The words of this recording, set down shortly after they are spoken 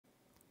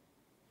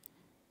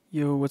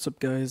Yo, what's up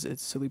guys,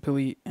 it's Silly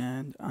Pilly,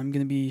 and I'm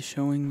going to be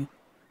showing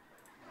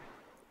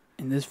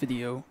in this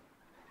video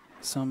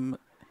some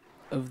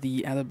of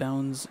the out of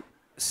bounds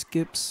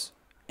skips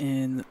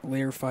in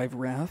Layer 5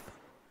 Wrath,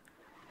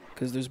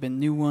 because there's been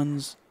new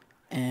ones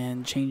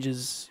and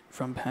changes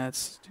from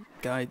past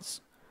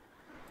guides.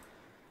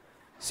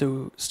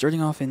 So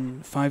starting off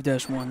in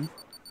 5-1,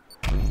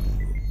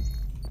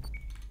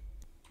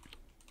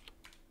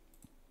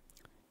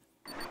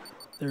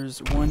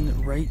 there's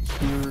one right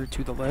here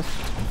to the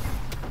left.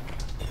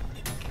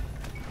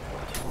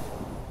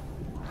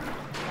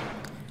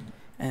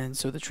 And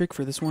so the trick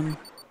for this one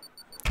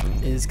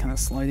is kind of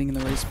sliding in the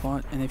right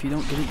spot, and if you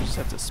don't get it, you just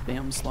have to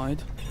spam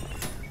slide.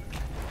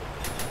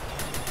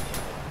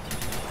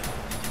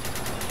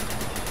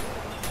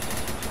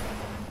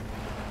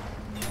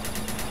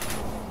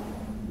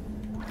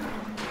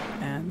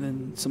 And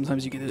then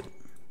sometimes you get it.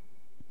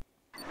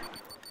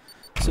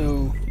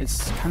 So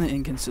it's kind of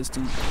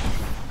inconsistent,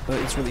 but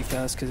it's really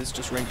fast because it's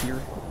just right here.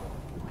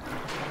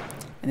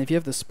 And if you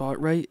have the spot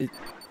right, it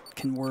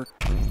can work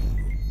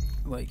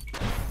like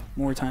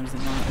more times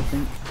than not, I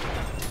think.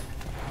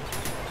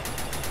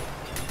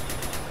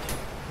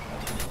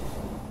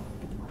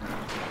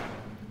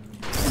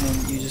 And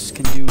then you just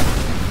can do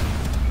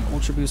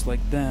ultra boost like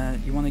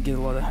that. You want to get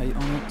a lot of height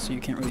on it, so you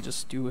can't really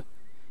just do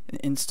an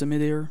insta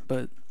midair,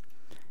 but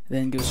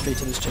then go straight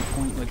to this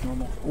checkpoint like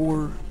normal.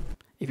 Or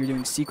if you're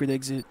doing secret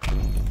exit,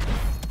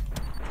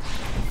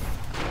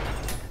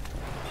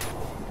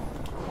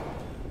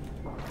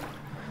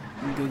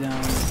 you go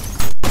down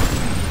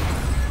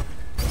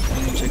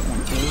and then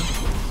checkpoint there.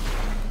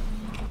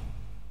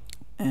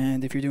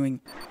 And if you're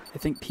doing, I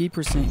think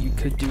P%, you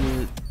could do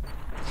it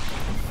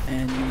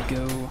and you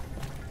go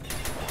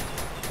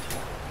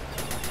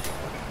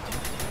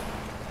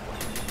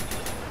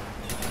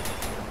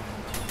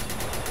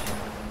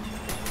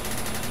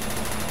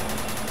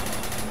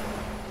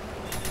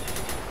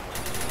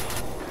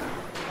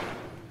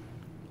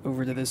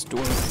over to this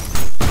door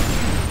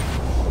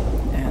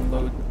and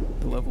load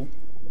the level.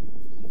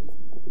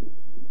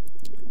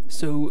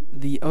 So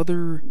the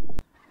other,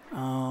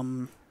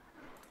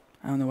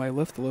 I don't know why I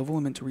left the level, I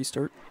meant to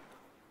restart.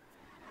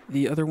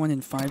 The other one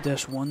in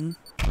 5-1,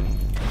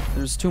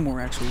 there's two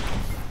more actually.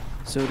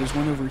 So there's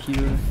one over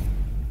here,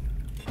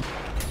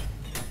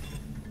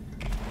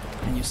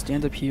 and you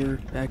stand up here,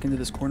 back into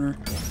this corner.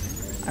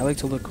 I like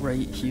to look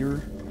right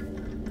here,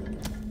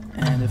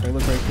 and if I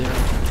look right there,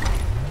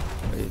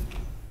 wait.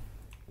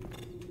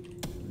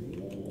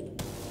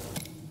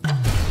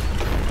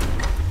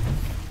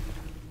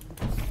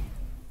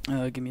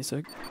 Give me a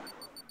sec.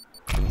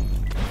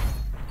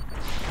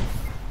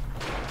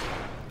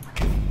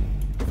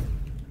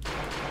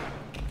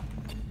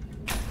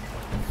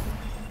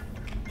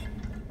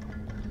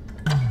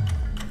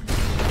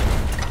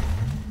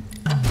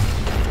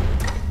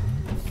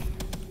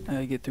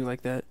 Get through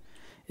like that.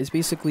 It's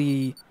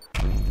basically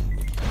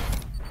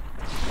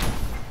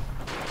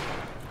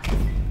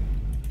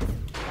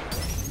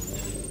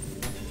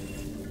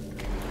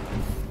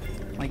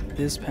like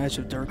this patch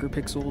of darker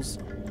pixels,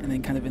 and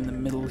then kind of in the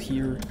middle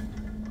here,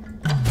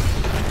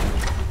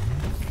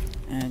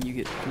 and you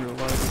get through a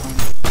lot of the time.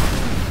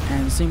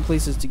 And the same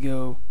places to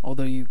go,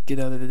 although you get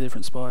out at a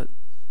different spot.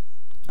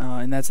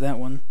 And that's that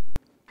one.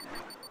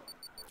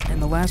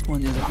 And the last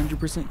one is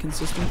 100%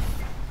 consistent.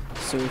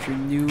 So if you're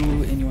new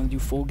and you want to do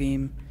full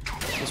game,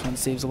 this one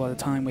saves a lot of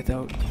time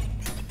without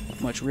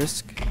much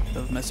risk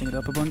of messing it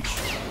up a bunch.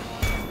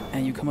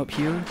 And you come up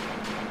here,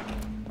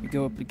 you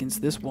go up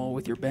against this wall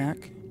with your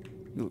back,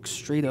 you look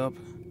straight up,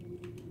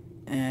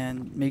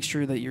 and make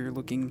sure that you're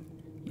looking,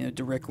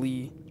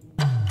 directly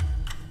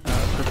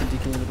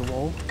perpendicular to the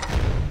wall,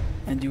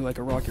 and do like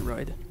a rocket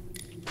ride,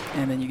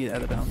 and then you get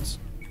out of bounds.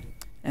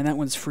 And that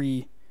one's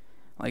free,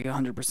 like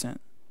 100%.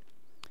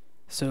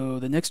 So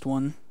the next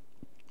one,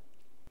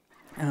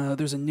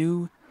 there's a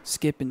new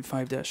skip in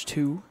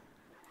 5-2.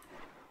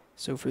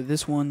 So for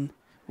this one,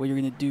 what you're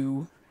gonna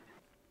do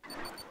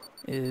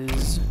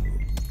is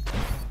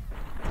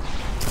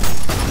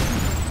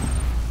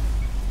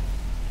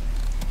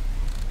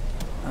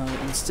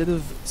instead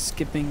of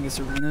skipping this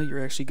arena,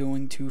 you're actually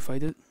going to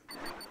fight it.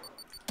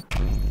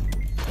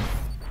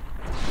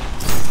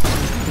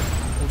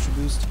 Ultra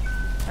boost.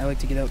 I like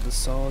to get out the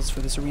saws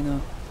for this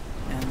arena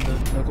and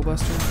the knuckle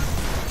buster.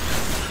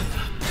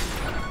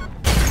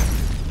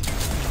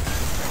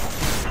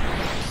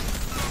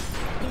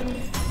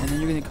 And then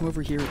you're going to come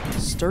over here,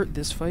 start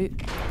this fight,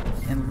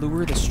 and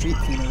lure the street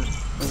cleaner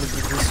over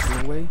to this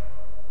doorway,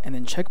 and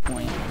then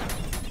checkpoint,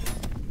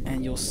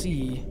 and you'll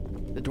see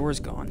the door's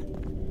gone.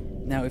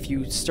 Now if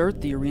you start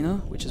the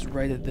arena, which is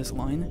right at this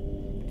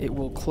line, it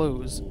will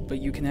close, but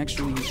you can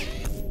actually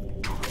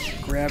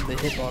grab the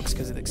hitbox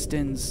because it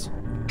extends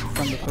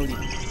from the podium.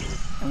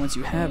 And once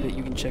you have it,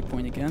 you can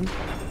checkpoint again,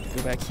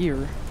 go back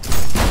here,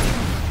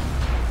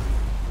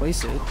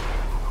 place it,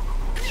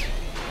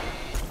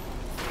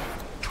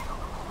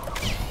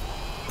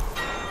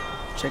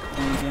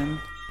 checkpoint again,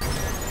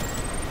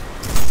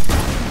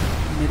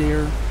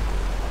 midair,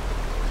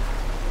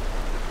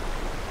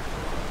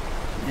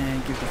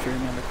 and give the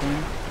ferryman the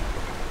coin.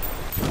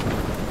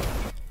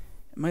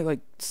 It might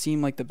like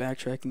seem like the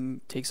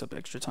backtracking takes up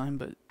extra time,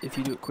 but if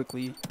you do it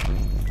quickly, it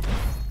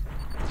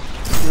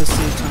does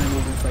save time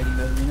over fighting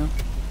that arena.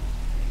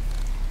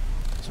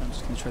 So I'm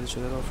just going to try to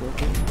show that off real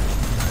quick.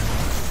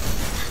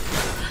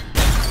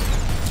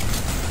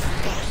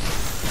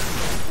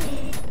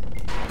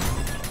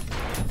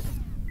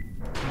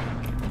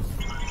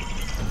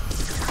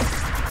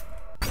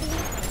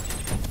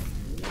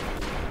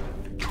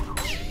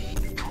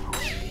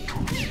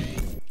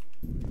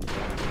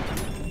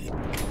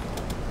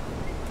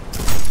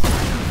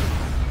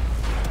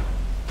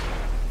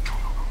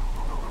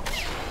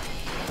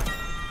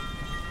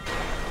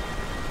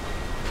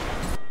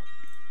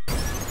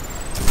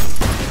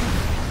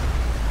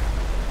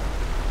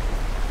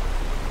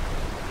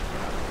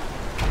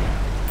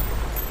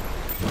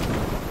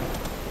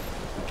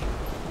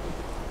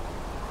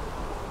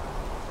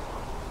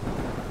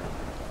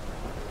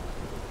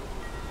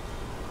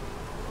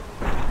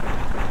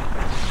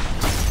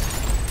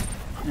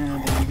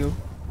 And there you go.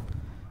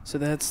 So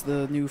that's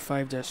the new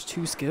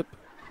 5-2 skip.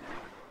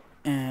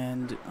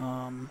 And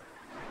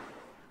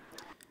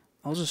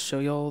I'll just show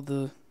y'all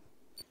the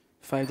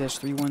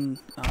 5-3 one,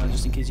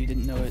 just in case you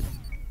didn't know it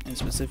in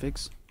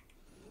specifics.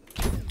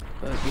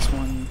 But this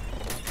one,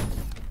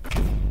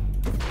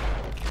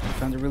 I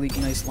found a really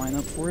nice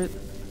lineup for it.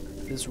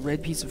 This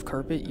red piece of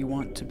carpet you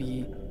want to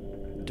be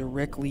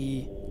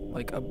directly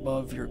like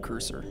above your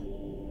cursor.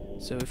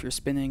 So if you're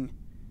spinning,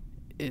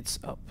 it's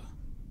up.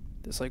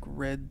 This like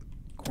red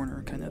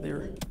corner kind of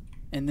there.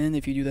 And then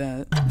if you do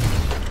that,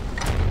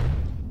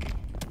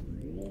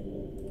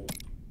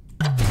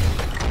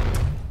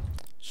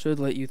 should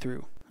let you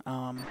through.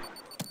 I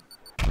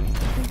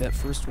think that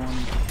first one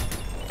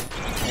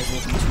I was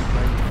looking too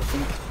bright. I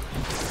think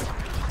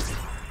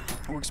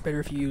it works better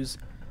if you use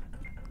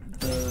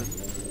the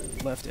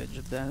left edge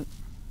of that.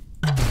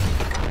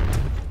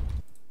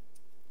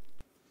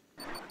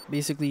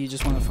 Basically, you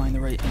just want to find the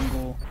right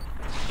angle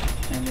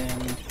and then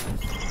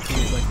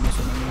create like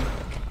muscle memory.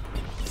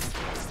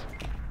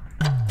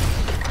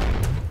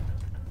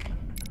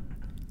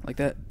 Like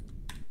that.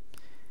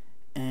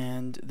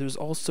 And there's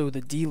also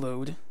the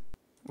deload,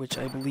 which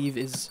I believe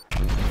is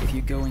if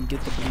you go and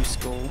get the blue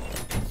skull.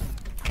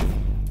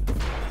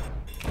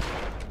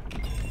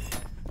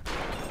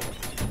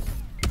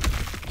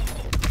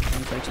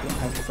 In fact, you don't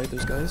have to fight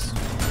those guys.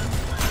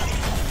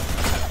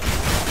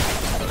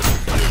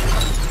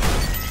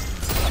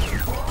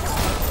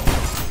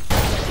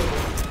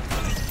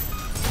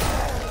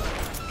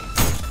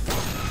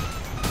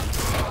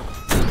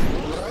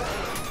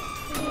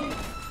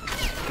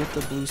 Get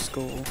the blue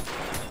skull.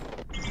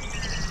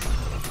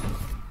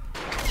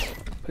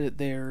 Put it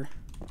there,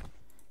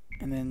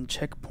 and then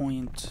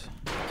checkpoint.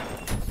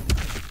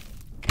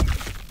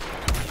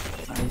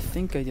 I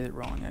think I did it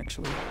wrong,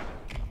 actually.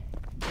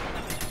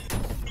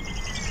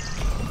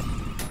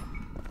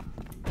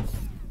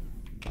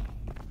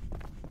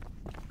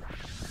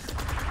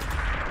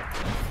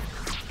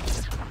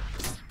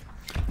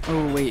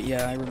 Oh wait,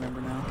 yeah, I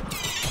remember now.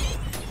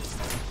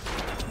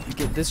 You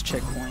get this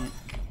checkpoint,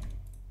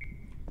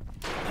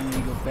 and then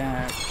you go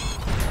back.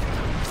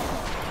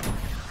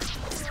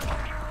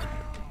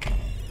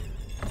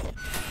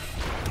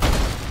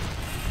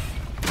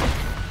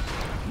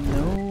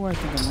 No, I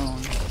think I'm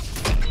wrong.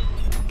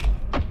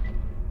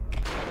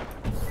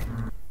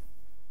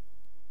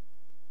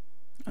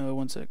 Oh,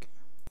 one sec.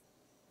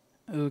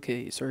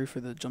 Okay, sorry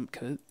for the jump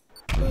cut,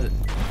 but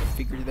I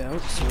figured it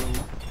out, so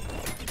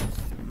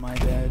my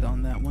bad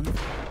on that one.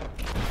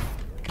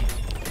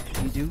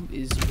 What you do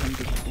is you can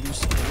get the blue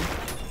skull.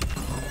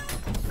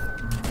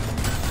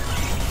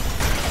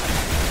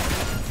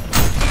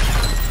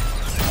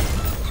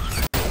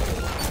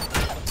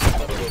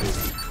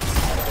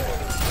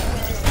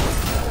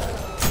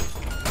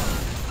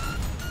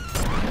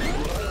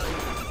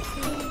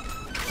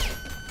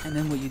 And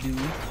then what you do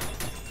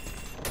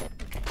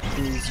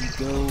is you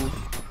go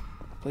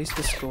place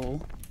the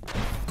skull,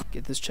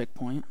 get this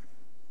checkpoint,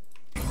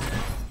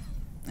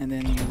 and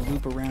then you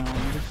loop around,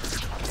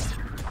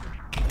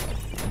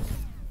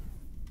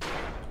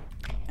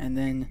 and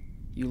then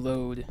you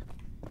load,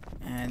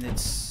 and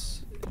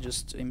it's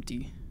just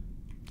empty.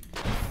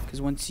 Because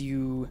once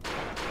you,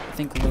 I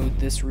think, load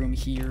this room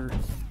here,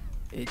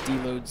 it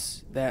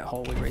deloads that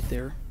hallway right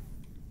there,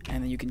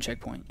 and then you can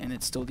checkpoint, and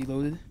it's still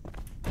deloaded.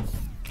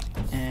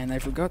 And I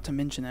forgot to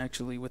mention,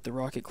 actually, with the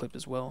rocket clip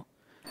as well,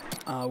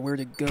 where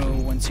to go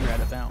once you're out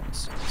of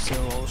bounds. So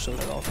I'll show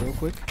that off real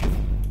quick.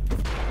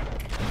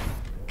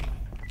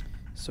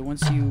 So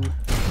once you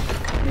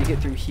make it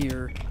through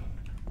here,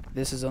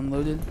 this is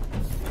unloaded,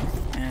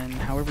 and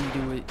however you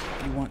do it,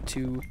 you want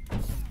to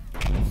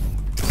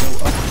go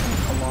up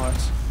a lot,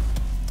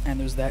 and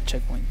there's that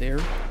checkpoint there.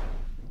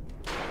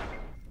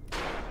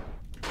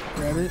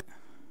 Grab it,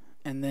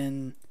 and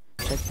then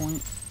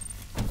checkpoint,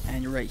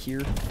 and you're right here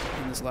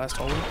in this last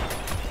hallway,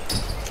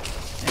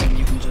 and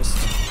you can just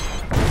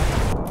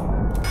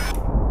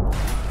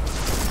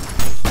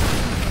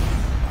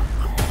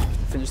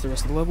finish the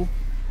rest of the level.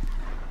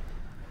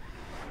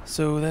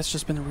 So that's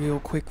just been a real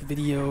quick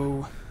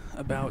video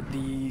about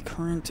the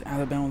current Out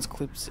of Bounds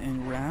clips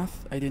in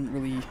Wrath. I didn't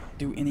really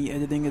do any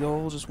editing at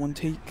all, just one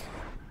take.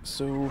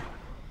 So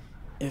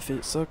if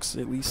it sucks,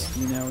 at least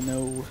you now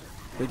know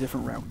the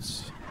different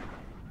routes.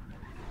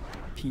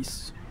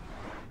 Peace.